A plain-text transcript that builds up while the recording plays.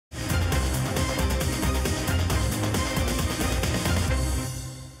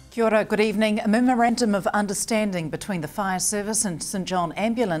Kia ora, good evening. A memorandum of understanding between the Fire Service and St John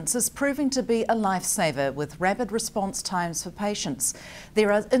Ambulance is proving to be a lifesaver with rapid response times for patients.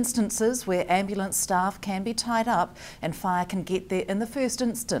 There are instances where ambulance staff can be tied up and fire can get there in the first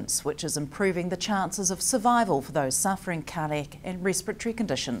instance, which is improving the chances of survival for those suffering cardiac and respiratory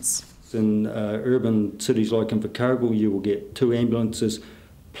conditions. In urban cities like Invercargill, you will get 2 ambulances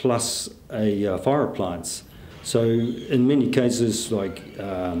plus a fire appliance. So in many cases, like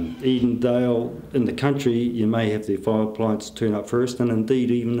Edendale, in the country, you may have the fire appliance turn up first, and indeed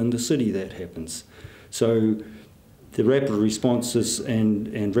even in the city that happens. So the rapid responses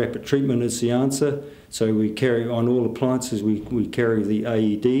and rapid treatment is the answer. So we carry on all appliances, we carry the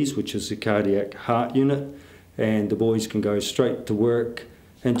AEDs, which is the cardiac heart unit, and the boys can go straight to work.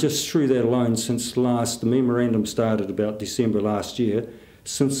 And just through that alone, since the memorandum started about December last year,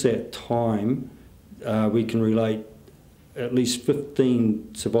 since that time, we can relate at least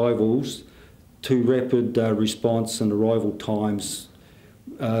 15 survivals to rapid response and arrival times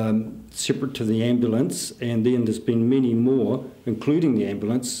separate to the ambulance, and then there's been many more, including the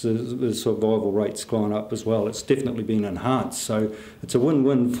ambulance. The survival rate's gone up as well. It's definitely been enhanced. So it's a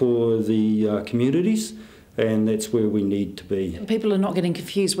win-win for the communities, and that's where we need to be. People are not getting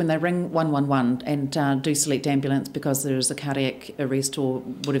confused when they ring 111 and do select ambulance because there is a cardiac arrest or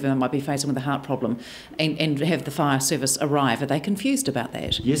whatever they might be facing with a heart problem, and have the fire service arrive. Are they confused about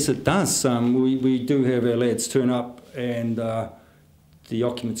that? Yes, it does. We do have our lads turn up, and the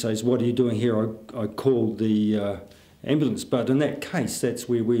occupant says, "What are you doing here?" I called the ambulance, but in that case, that's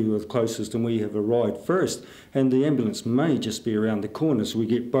where we were the closest and we have arrived first, and the ambulance may just be around the corner, so we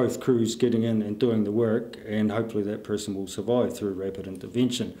get both crews getting in and doing the work, and hopefully that person will survive through rapid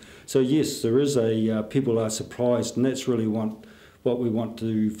intervention. So yes, there is people are surprised, and that's really what we want to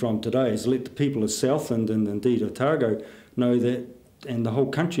do from today, is let the people of Southland and indeed Otago know that, and the whole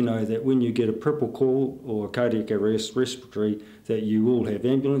country know, that when you get a purple call or a cardiac arrest, respiratory, that you will have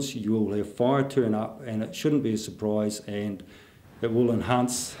ambulance, you will have fire turn up, and it shouldn't be a surprise, and it will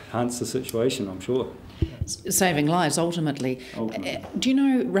enhance the situation, I'm sure. Saving lives, ultimately. Do you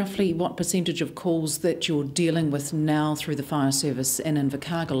know roughly what percentage of calls that you're dealing with now through the fire service in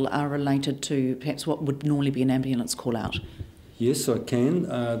Invercargill are related to perhaps what would normally be an ambulance call out? Yes, I can.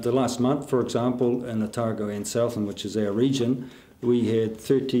 The last month, for example, in Otago and Southland, which is our region, we had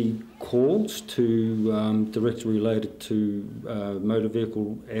 30 calls to directly related to motor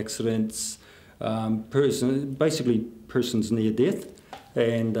vehicle accidents, basically persons near death,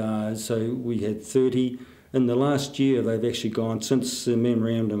 and so we had 30. In the last year, they've actually gone, since the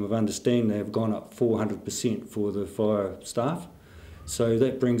memorandum of understanding, they've gone up 400% for the fire staff. So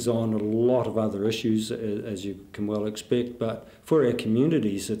that brings on a lot of other issues, as you can well expect, but for our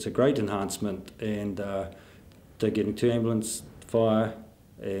communities, it's a great enhancement, and they're getting 2 ambulance, fire,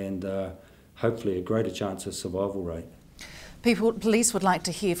 and hopefully a greater chance of survival rate. Police would like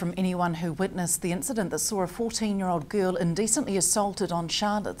to hear from anyone who witnessed the incident that saw a 14-year-old girl indecently assaulted on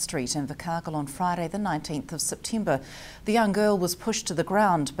Charlotte Street in Invercargill on Friday the 19th of September. The young girl was pushed to the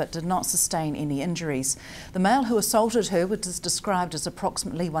ground but did not sustain any injuries. The male who assaulted her was described as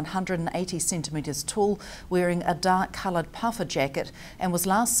approximately 180 centimetres tall, wearing a dark-coloured puffer jacket, and was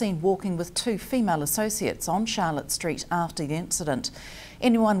last seen walking with 2 female associates on Charlotte Street after the incident.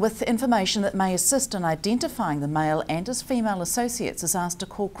 Anyone with information that may assist in identifying the male and his female associates is asked to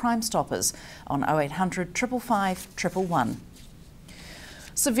call Crime Stoppers on 0800 555 111.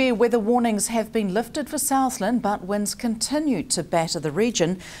 Severe weather warnings have been lifted for Southland, but winds continue to batter the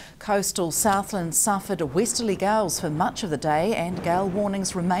region. Coastal Southland suffered westerly gales for much of the day, and gale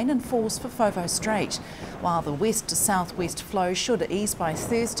warnings remain in force for Fovo Strait. While the west to southwest flow should ease by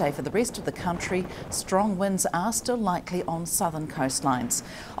Thursday for the rest of the country, strong winds are still likely on southern coastlines.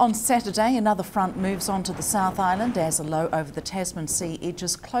 On Saturday, another front moves onto the South Island as a low over the Tasman Sea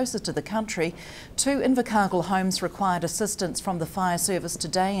edges closer to the country. 2 Invercargill homes required assistance from the fire service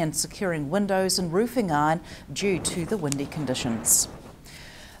today in securing windows and roofing iron due to the windy conditions.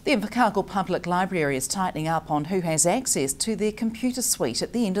 The Invercargill Public Library is tightening up on who has access to their computer suite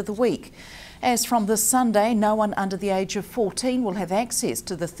at the end of the week. As from this Sunday, no one under the age of 14 will have access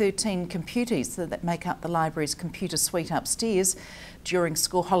to the 13 computers that make up the library's computer suite upstairs. During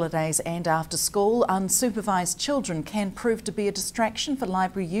school holidays and after school, unsupervised children can prove to be a distraction for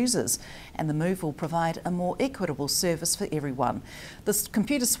library users, and the move will provide a more equitable service for everyone. This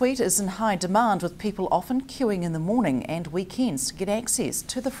computer suite is in high demand, with people often queuing in the morning and weekends to get access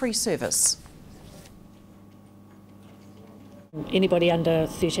to the free service. Anybody under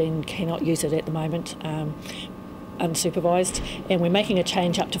 13 cannot use it at the moment. unsupervised, and we're making a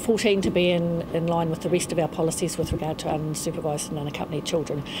change up to 14 to be in line with the rest of our policies with regard to unsupervised and unaccompanied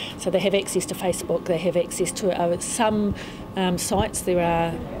children. So they have access to Facebook, they have access to some sites. There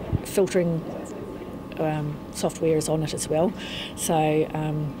are filtering software is on it as well. So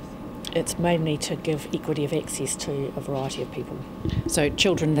it's mainly to give equity of access to a variety of people. So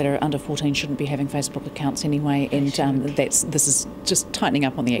children that are under 14 shouldn't be having Facebook accounts anyway, and this is just tightening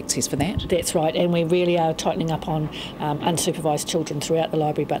up on the access for that? That's right, and we really are tightening up on unsupervised children throughout the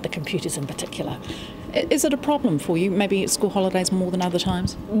library, but the computers in particular. Is it a problem for you, maybe at school holidays more than other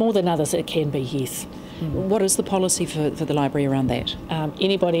times? More than others it can be, yes. What is the policy for the library around that?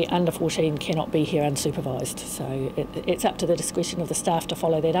 Anybody under 14 cannot be here unsupervised, so it's up to the discretion of the staff to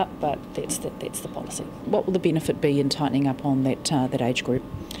follow that up, but that's the policy. What will the benefit be in tightening up on that age group?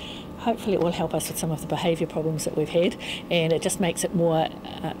 Hopefully it will help us with some of the behaviour problems that we've had, and it just makes it more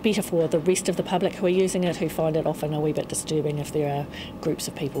better for the rest of the public who are using it, who find it often a wee bit disturbing if there are groups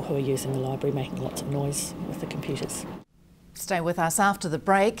of people who are using the library making lots of noise with the computers. Stay with us after the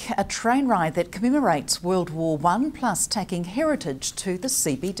break. A train ride that commemorates World War I plus taking heritage to the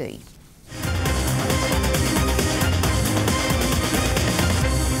CBD.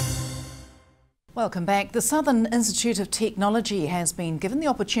 Welcome back. The Southern Institute of Technology has been given the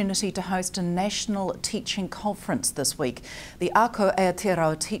opportunity to host a national teaching conference this week. The Ako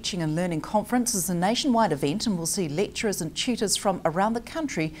Aotearoa Teaching and Learning Conference is a nationwide event and will see lecturers and tutors from around the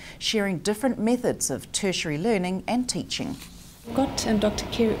country sharing different methods of tertiary learning and teaching. We've got Dr.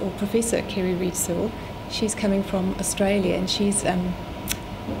 Kerry, or Professor Kerry Reed-Sewell. She's coming from Australia, and she's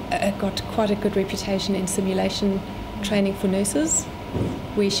got quite a good reputation in simulation training for nurses,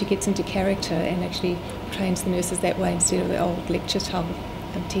 where she gets into character and actually trains the nurses that way instead of the old lecture style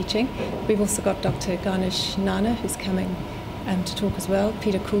teaching. We've also got Dr. Ganesh Nana, who's coming to talk as well.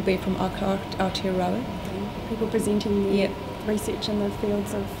 Peter Coolbear from Aotearoa. People presenting the research in the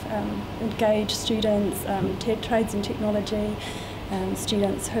fields of engaged students, trades and technology,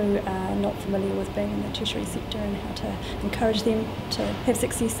 students who are not familiar with being in the tertiary sector and how to encourage them to have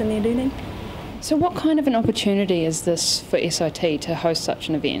success in their learning. So what kind of an opportunity is this for SIT to host such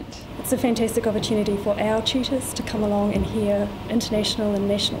an event? It's a fantastic opportunity for our tutors to come along and hear international and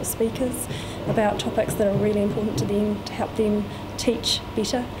national speakers about topics that are really important to them, to help them teach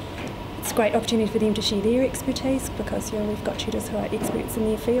better. It's a great opportunity for them to share their expertise because we've got tutors who are experts in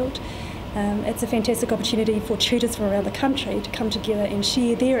their field. It's a fantastic opportunity for tutors from around the country to come together and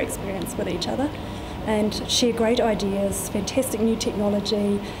share their experience with each other and share great ideas, fantastic new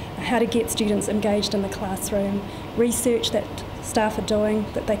technology, how to get students engaged in the classroom, research that staff are doing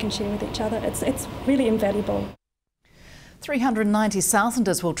that they can share with each other. It's really invaluable. 390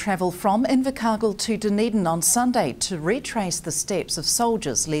 Southlanders will travel from Invercargill to Dunedin on Sunday to retrace the steps of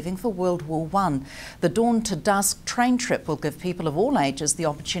soldiers leaving for World War I. The dawn to dusk train trip will give people of all ages the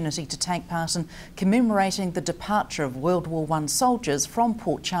opportunity to take part in commemorating the departure of World War I soldiers from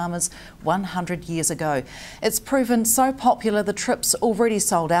Port Chalmers 100 years ago. It's proven so popular the trip's already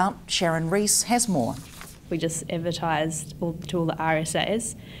sold out. Sharon Rees has more. We just advertised to all the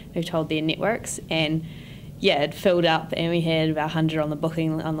RSAs who told their networks, and yeah, it filled up, and we had about 100 on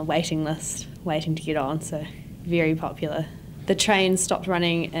the waiting list, waiting to get on, so very popular. The train stopped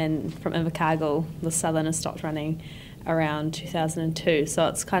running from Invercargill. The Southern has stopped running around 2002, so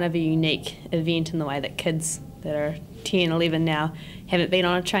it's kind of a unique event in the way that kids that are 10, 11 now haven't been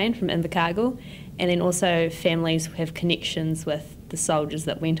on a train from Invercargill, and then also families have connections with the soldiers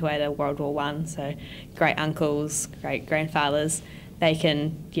that went away to World War I, so great uncles, great grandfathers. They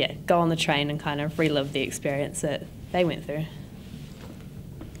can go on the train and kind of relive the experience that they went through.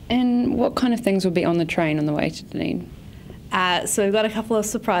 And what kind of things will be on the train on the way to Dunedin? So we've got a couple of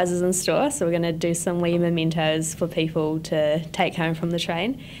surprises in store. So we're going to do some wee mementos for people to take home from the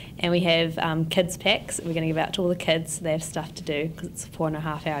train. And we have kids packs we're going to give out to all the kids. So they have stuff to do because it's a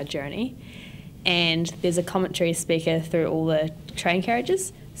 4.5 hour journey. And there's a commentary speaker through all the train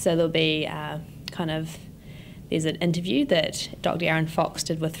carriages. So there'll be there's an interview that Dr. Aaron Fox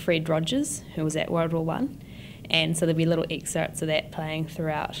did with Fred Rogers, who was at World War I. And so there'll be little excerpts of that playing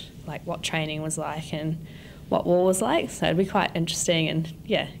throughout, like what training was like and what war was like. So it'll be quite interesting and,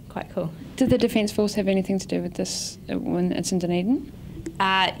 quite cool. Did the Defence Force have anything to do with this when it's in Dunedin?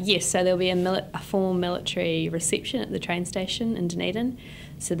 Yes, so there'll be a formal military reception at the train station in Dunedin.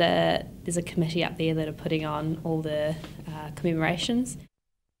 So there's a committee up there that are putting on all the commemorations.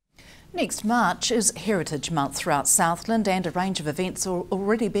 Next March is Heritage Month throughout Southland, and a range of events are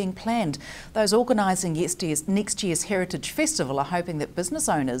already being planned. Those organising next year's Heritage Festival are hoping that business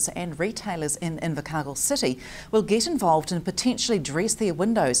owners and retailers in Invercargill City will get involved and potentially dress their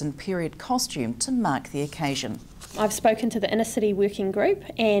windows in period costume to mark the occasion. I've spoken to the Inner City Working Group,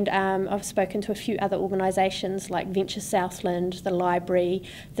 and I've spoken to a few other organisations like Venture Southland, the Library,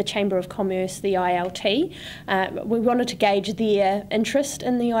 the Chamber of Commerce, the ILT. We wanted to gauge their interest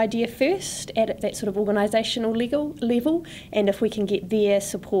in the idea first at that sort of organisational level, and if we can get their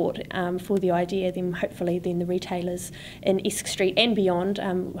support for the idea, then hopefully then the retailers in Esk Street and beyond,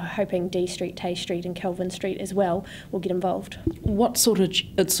 hoping D Street, Tay Street and Kelvin Street as well, will get involved. What sort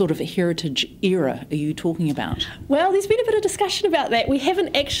of heritage era are you talking about? Well, there's been a bit of discussion about that. We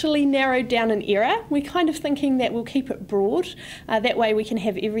haven't actually narrowed down an era. We're kind of thinking that we'll keep it broad. That way we can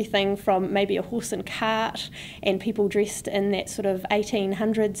have everything from maybe a horse and cart and people dressed in that sort of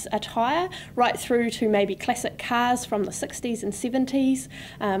 1800s attire, right through to maybe classic cars from the 60s and 70s,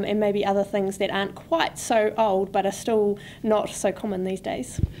 and maybe other things that aren't quite so old but are still not so common these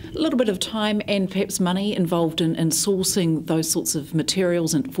days. A little bit of time and perhaps money involved in sourcing those sorts of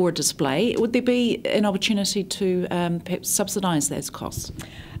materials and for a display. Would there be an opportunity to perhaps subsidise those costs?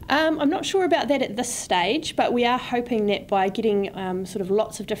 I'm not sure about that at this stage, but we are hoping that by getting sort of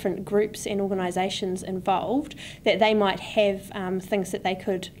lots of different groups and organisations involved, that they might have things that they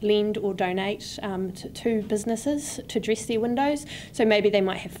could lend or donate to businesses to dress their windows. So maybe they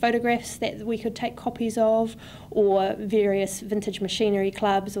might have photographs that we could take copies of, or various vintage machinery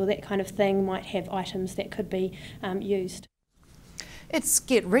clubs or that kind of thing might have items that could be used. It's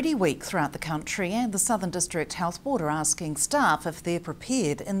Get Ready Week throughout the country, and the Southern District Health Board are asking staff if they're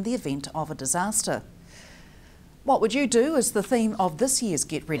prepared in the event of a disaster. What would you do is the theme of this year's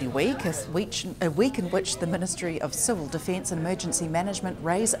Get Ready Week, a week in which the Ministry of Civil Defence and Emergency Management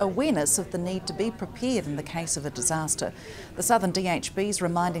raise awareness of the need to be prepared in the case of a disaster. The Southern DHB is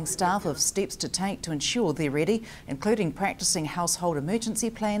reminding staff of steps to take to ensure they're ready, including practising household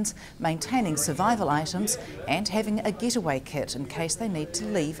emergency plans, maintaining survival items and having a getaway kit in case they need to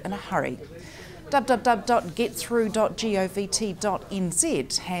leave in a hurry.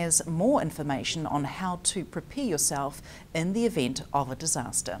 www.getthrough.govt.nz has more information on how to prepare yourself in the event of a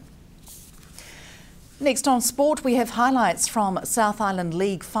disaster. Next on sport, we have highlights from South Island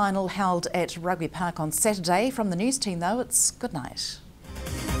League final held at Rugby Park on Saturday. From the news team though, it's good night.